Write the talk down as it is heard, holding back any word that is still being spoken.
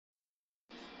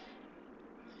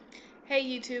Hey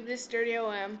YouTube, this is Dirty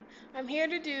OM. I'm here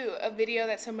to do a video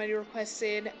that somebody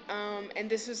requested, and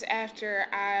this was after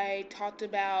I talked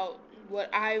about what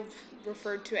I've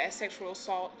referred to as sexual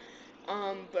assault,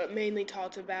 but mainly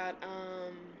talked about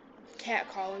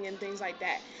catcalling and things like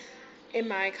that. In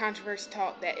my controversy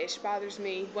talk, that ish bothers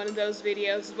me. One of those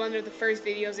videos, one of the first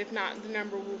videos, if not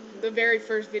the very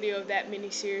first video of that mini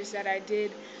series that I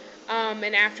did.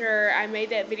 And after I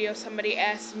made that video, somebody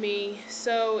asked me,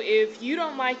 so if you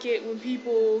don't like it when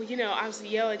people, obviously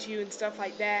yell at you and stuff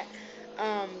like that,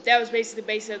 that was basically the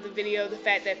basis of the video, the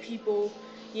fact that people,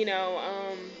 you know,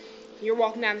 um, you're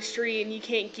walking down the street and you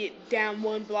can't get down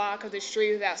one block of the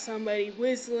street without somebody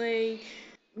whistling,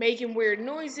 making weird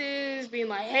noises, being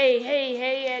like, hey, hey,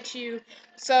 hey at you.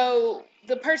 So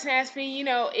the person asked me,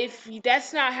 if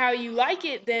that's not how you like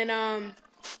it, then,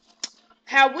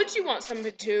 how would you want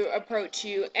somebody to approach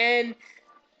you? And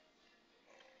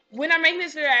when I'm making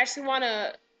this video, I actually want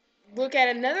to look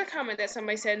at another comment that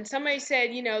somebody said. And somebody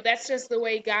said, that's just the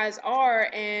way guys are,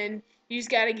 and you just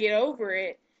got to get over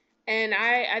it. And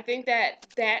I think that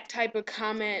that type of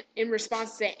comment in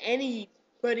response to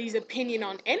anybody's opinion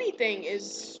on anything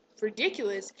is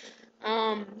ridiculous.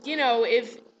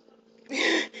 If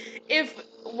if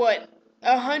what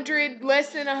 100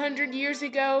 less than 100 years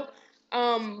ago,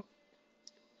 um,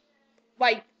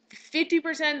 like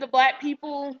 50% of the black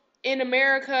people in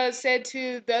America said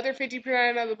to the other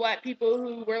 50% of the black people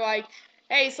who were like,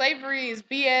 hey, slavery is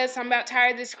BS, I'm about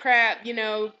tired of this crap,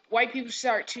 white people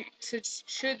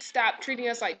should stop treating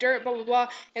us like dirt, blah, blah, blah.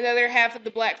 And the other half of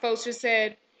the black folks just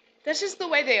said, that's just the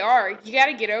way they are. You got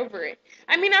to get over it.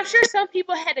 I mean, I'm sure some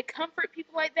people had to comfort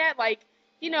people like that. Like,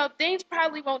 things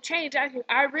probably won't change.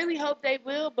 I really hope they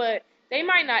will, but they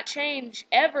might not change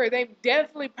ever. They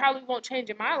definitely probably won't change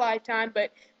in my lifetime.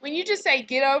 But when you just say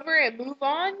get over it and move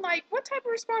on, like what type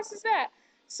of response is that?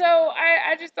 So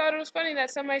I just thought it was funny that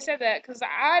somebody said that because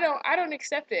I don't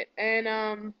accept it,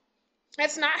 and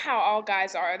that's not how all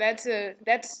guys are.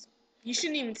 That's you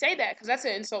shouldn't even say that because that's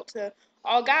an insult to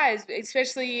all guys,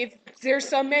 especially if there's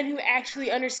some men who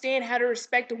actually understand how to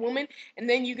respect a woman, and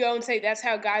then you go and say that's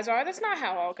how guys are. That's not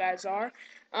how all guys are.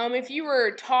 If you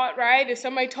were taught right, if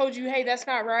somebody told you, hey, that's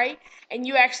not right, and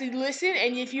you actually listen,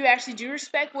 and if you actually do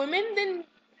respect women, then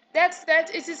that's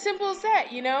it's as simple as that.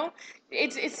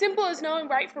 It's simple as knowing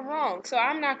right from wrong. So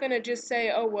I'm not gonna just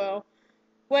say, oh well,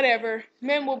 whatever,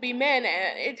 men will be men.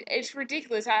 It's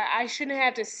ridiculous. I shouldn't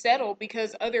have to settle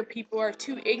because other people are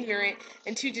too ignorant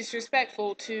and too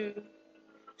disrespectful to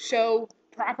show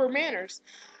proper manners.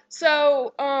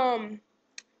 So,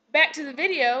 back to the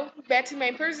video, back to the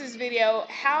main person's video,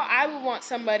 how I would want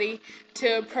somebody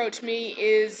to approach me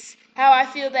is how I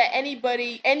feel that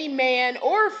any man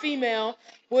or female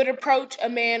would approach a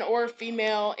man or a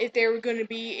female if they were going to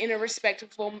be in a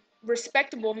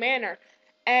respectable manner.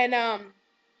 And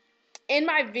in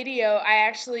my video, I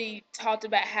actually talked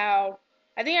about how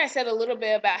I think I said a little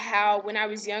bit about how when I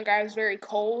was younger, I was very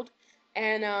cold,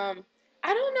 and I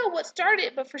don't know what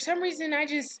started, but for some reason, I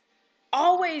just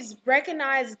always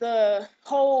recognized the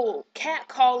whole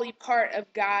catcally part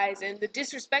of guys and the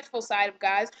disrespectful side of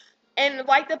guys. And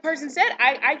like the person said,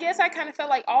 I guess I kind of felt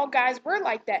like all guys were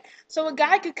like that. So a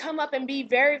guy could come up and be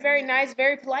very, very nice,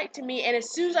 very polite to me, and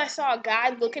as soon as I saw a guy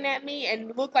looking at me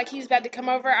and looked like he's about to come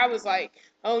over, I was like,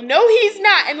 oh no, he's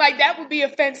not. And like that would be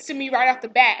offense to me right off the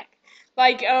bat.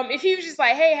 Like, if he was just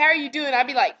like, hey, how are you doing? I'd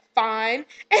be like, fine.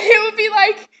 And it would be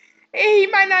like, he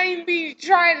might not even be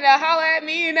trying to holler at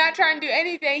me and not trying to do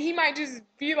anything. He might just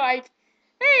be like,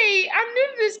 hey, I'm new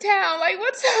to this town. Like,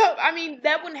 what's up? I mean,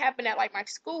 that wouldn't happen at like my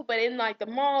school, but in like the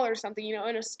mall or something,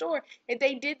 in a store, if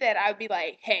they did that, I'd be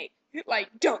like, hey, like,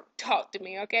 don't talk to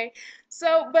me, okay?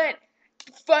 So, but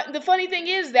the funny thing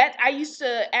is that I used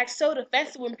to act so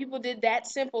defensive when people did that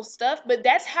simple stuff, but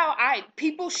that's how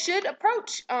people should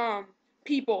approach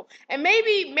people. And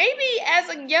maybe as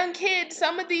a young kid,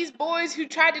 some of these boys who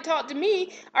tried to talk to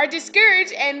me are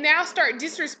discouraged and now start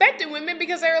disrespecting women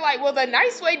because they were like, well, the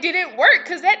nice way didn't work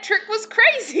because that trick was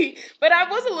crazy. But I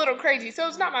was a little crazy, so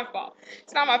it's not my fault.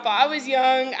 It's not my fault. I was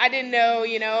young. I didn't know,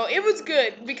 It was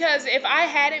good because if I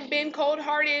hadn't been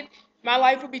cold-hearted, my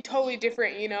life would be totally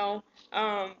different.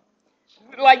 Um,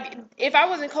 like if I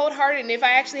wasn't cold hearted and if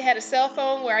I actually had a cell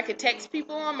phone where I could text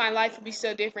people on, my life would be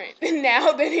so different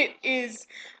now than it is.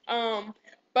 Um,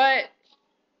 but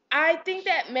I think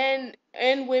that men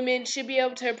and women should be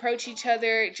able to approach each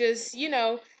other just,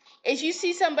 if you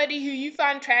see somebody who you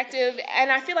find attractive,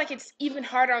 and I feel like it's even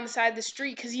harder on the side of the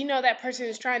street because that person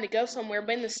is trying to go somewhere,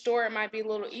 but in the store it might be a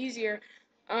little easier.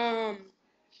 Um,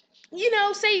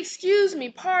 say, excuse me,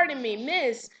 pardon me,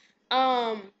 miss.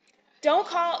 Um,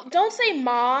 don't say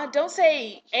ma, don't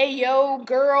say ayo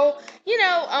girl.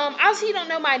 Obviously you don't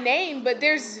know my name, but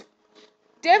there's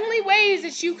definitely ways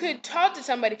that you could talk to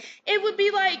somebody. It would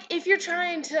be like if you're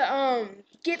trying to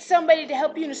get somebody to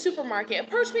help you in a supermarket.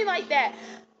 Approach me like that.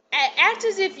 Act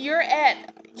as if you're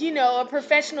at a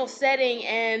professional setting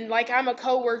and like I'm a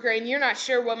coworker and you're not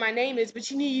sure what my name is,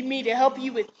 but you need me to help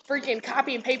you with freaking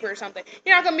copy and paper or something.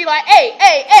 You're not gonna be like,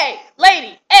 hey,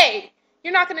 lady, hey.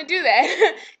 You're not gonna do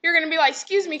that. You're gonna be like,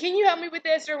 excuse me, can you help me with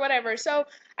this or whatever. So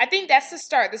I think that's the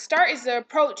start. The start is the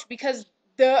approach, because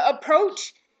the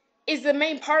approach is the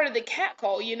main part of the cat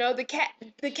call.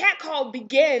 The cat call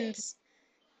begins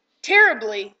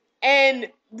terribly, and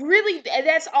really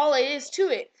that's all it is to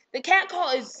it. The cat call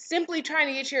is simply trying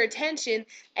to get your attention,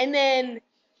 and then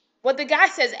what the guy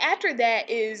says after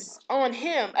that is on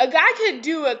him. A guy could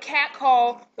do a cat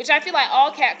call, which I feel like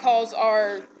all cat calls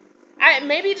are.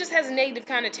 Maybe it just has a negative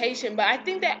connotation, but I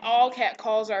think that all cat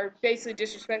calls are basically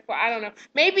disrespectful. I don't know.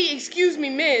 Maybe "excuse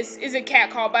me, miss" is a cat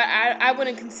call, but I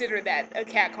wouldn't consider that a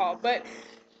cat call. But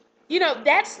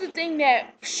that's the thing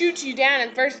that shoots you down in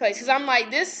the first place. Because I'm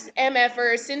like, this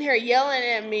MFer is sitting here yelling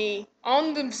at me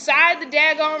on the side of the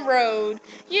daggone road,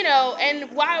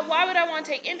 and why would I want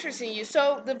to take interest in you?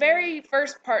 So the very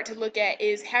first part to look at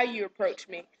is how you approach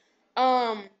me.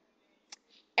 Um,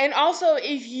 and also,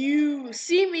 if you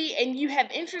see me and you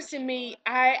have interest in me,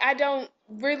 I don't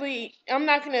really, I'm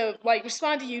not gonna like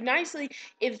respond to you nicely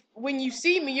if when you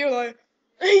see me you're like,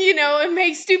 and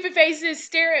make stupid faces,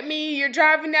 stare at me. You're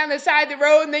driving down the side of the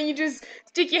road and then you just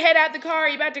stick your head out the car.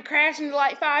 You're about to crash into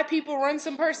like five people, run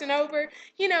some person over.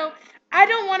 You know, I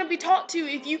don't want to be talked to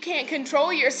if you can't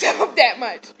control yourself that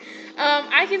much.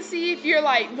 I can see if you're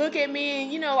like, look at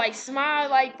me and, like smile,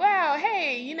 like, wow,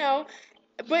 hey,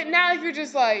 but now if you're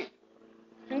just like,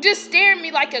 just staring at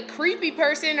me like a creepy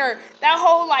person, or that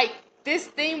whole like this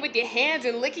thing with your hands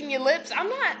and licking your lips, I'm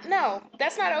not, no,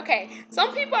 that's not okay.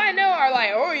 Some people I know are like,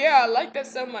 oh yeah, I like that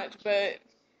so much, but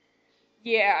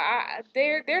yeah,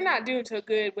 they're not doing so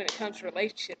good when it comes to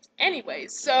relationships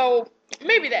anyways. So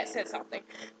maybe that says something.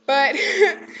 But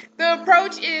the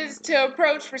approach is to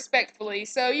approach respectfully.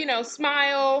 So,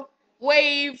 smile,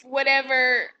 wave,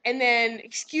 whatever, and then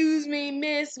excuse me,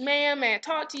 miss, ma'am, may I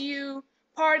talk to you?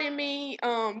 Pardon me.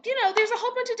 There's a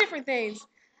whole bunch of different things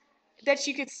that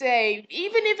you could say.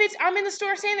 Even if it's I'm in the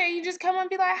store standing there, you just come up and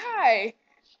be like, hi.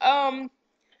 How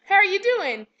are you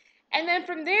doing? And then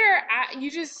from there,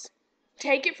 you just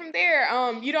take it from there.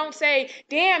 You don't say,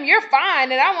 damn, you're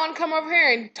fine, and I want to come over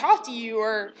here and talk to you,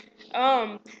 or,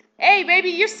 hey, baby,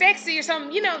 you're sexy, or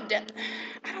something.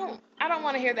 I don't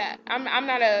want to hear that. I'm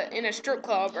not in a strip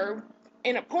club or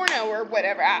in a porno or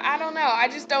whatever. I don't know. I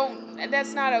just don't.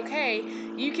 That's not okay.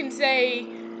 You can say,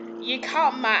 you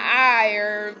caught my eye,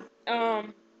 or,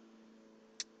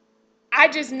 I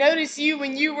just noticed you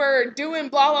when you were doing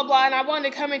blah blah blah, and I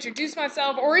wanted to come introduce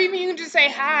myself, or even you can just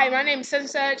say, hi, my name is such and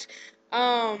such.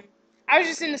 I was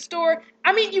just in the store.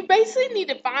 I mean, you basically need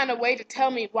to find a way to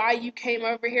tell me why you came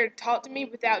over here to talk to me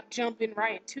without jumping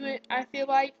right into it. I feel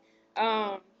like,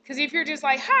 because if you're just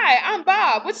like, hi, I'm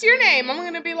Bob. What's your name? I'm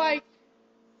gonna be like,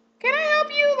 can I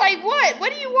help you? Like what?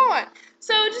 What do you want?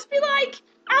 So just be like,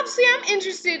 obviously I'm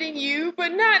interested in you, but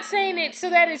not saying it so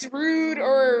that it's rude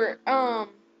or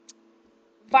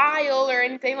vile or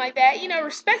anything like that.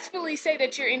 Respectfully say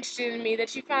that you're interested in me,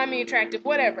 that you find me attractive,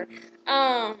 whatever.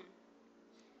 Um,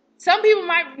 some people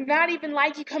might not even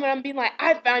like you coming up and being like,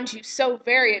 I found you so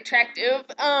very attractive.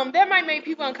 That might make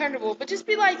people uncomfortable, but just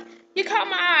be like, you caught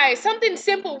my eye. Something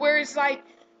simple where it's like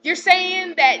you're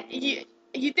saying that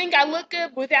you think I look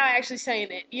good without actually saying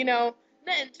it.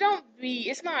 Don't be.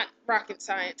 It's not rocket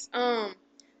science.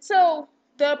 So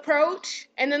the approach,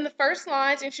 and then the first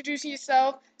lines, introducing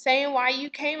yourself, saying why you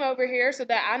came over here, so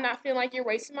that I'm not feeling like you're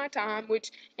wasting my time.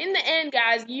 Which, in the end,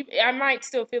 guys, I might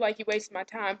still feel like you wasted my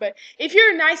time, but if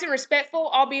you're nice and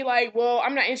respectful, I'll be like, well,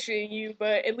 I'm not interested in you,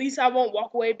 but at least I won't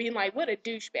walk away being like, what a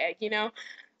douchebag.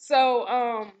 So,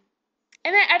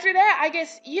 and then after that, I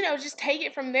guess, just take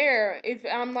it from there. If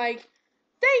I'm like,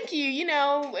 thank you,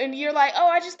 and you're like, oh,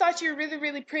 I just thought you were really,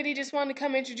 really pretty, just wanted to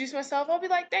come introduce myself, I'll be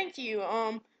like, thank you.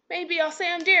 Maybe I'll say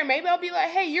I'm dear. Maybe I'll be like,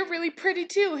 hey, you're really pretty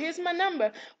too. Here's my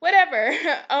number. Whatever.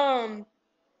 I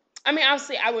mean,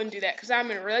 obviously, I wouldn't do that because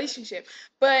I'm in a relationship,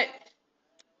 but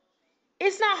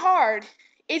it's not hard.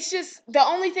 It's just the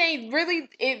only thing really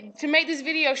to make this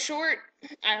video short.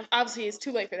 Obviously, it's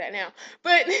too late for that now.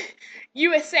 But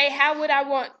you would say, how would I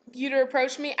want you to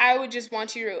approach me? I would just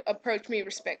want you to approach me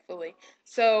respectfully.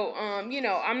 So,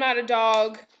 I'm not a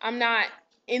dog. I'm not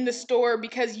in the store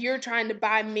because you're trying to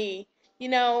buy me.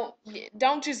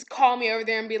 Don't just call me over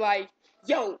there and be like,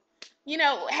 yo,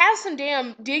 have some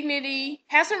damn dignity,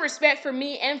 have some respect for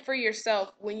me and for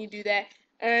yourself when you do that.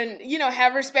 And,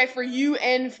 have respect for you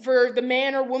and for the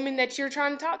man or woman that you're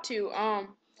trying to talk to.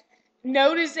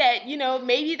 Notice that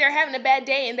maybe they're having a bad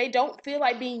day and they don't feel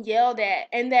like being yelled at,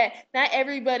 and that not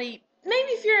everybody, maybe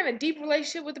if you're in a deep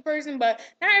relationship with the person, but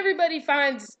not everybody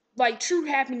finds like true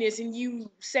happiness in you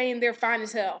saying they're fine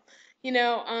as hell.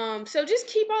 So just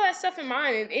keep all that stuff in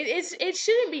mind, and it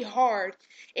shouldn't be hard.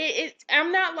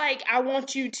 I'm not like, I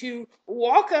want you to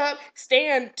walk up,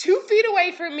 stand 2 feet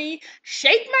away from me,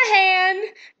 shake my hand,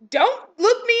 don't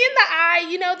look me in the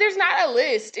eye. There's not a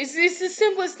list. It's the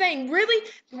simplest thing. Really,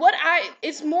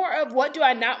 it's more of, what do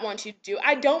I not want you to do?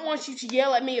 I don't want you to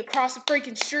yell at me across the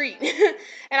freaking street.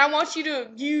 And I want you to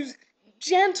use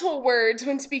gentle words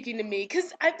when speaking to me,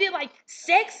 because I feel like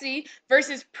sexy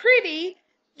versus pretty,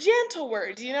 gentle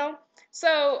words.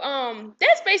 So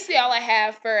that's basically all I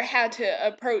have for how to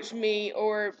approach me,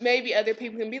 or maybe other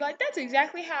people can be like, that's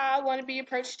exactly how I want to be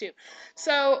approached too.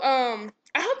 So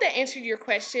I hope that answered your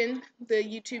question, the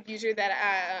YouTube user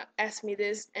that asked me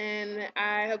this, and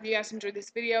I hope you guys enjoyed this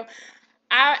video.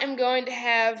 I am going to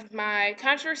have my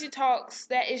Controversy Talks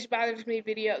That Ish Bothers Me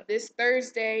video this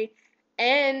Thursday,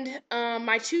 and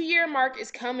my 2-year mark is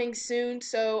coming soon,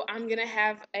 so I'm gonna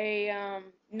have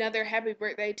another happy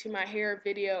birthday to my hair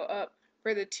video up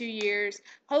for the 2 years.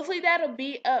 Hopefully that'll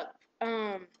be up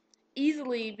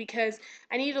easily, because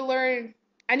I need to learn.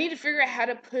 I need to figure out how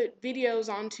to put videos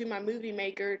onto my movie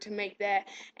maker to make that.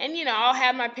 And I'll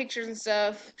have my pictures and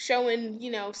stuff showing,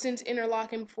 since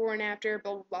interlocking before and after,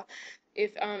 blah blah blah,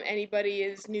 if anybody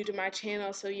is new to my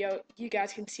channel, so you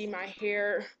guys can see my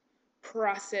hair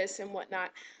process and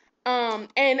whatnot.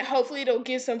 And hopefully it'll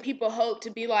give some people hope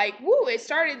to be like, woo, it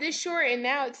started this short and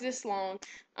now it's this long.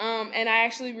 And I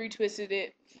actually retwisted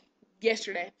it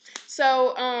yesterday.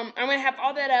 So I'm gonna have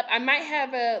all that up. I might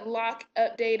have a lock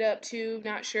update up too,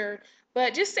 not sure.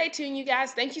 But just stay tuned, you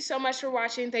guys. Thank you so much for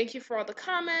watching. Thank you for all the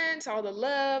comments, all the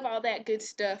love, all that good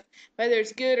stuff, whether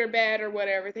it's good or bad or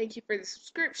whatever. Thank you for the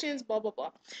subscriptions, blah blah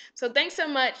blah. So thanks so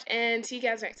much, and see you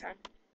guys next time.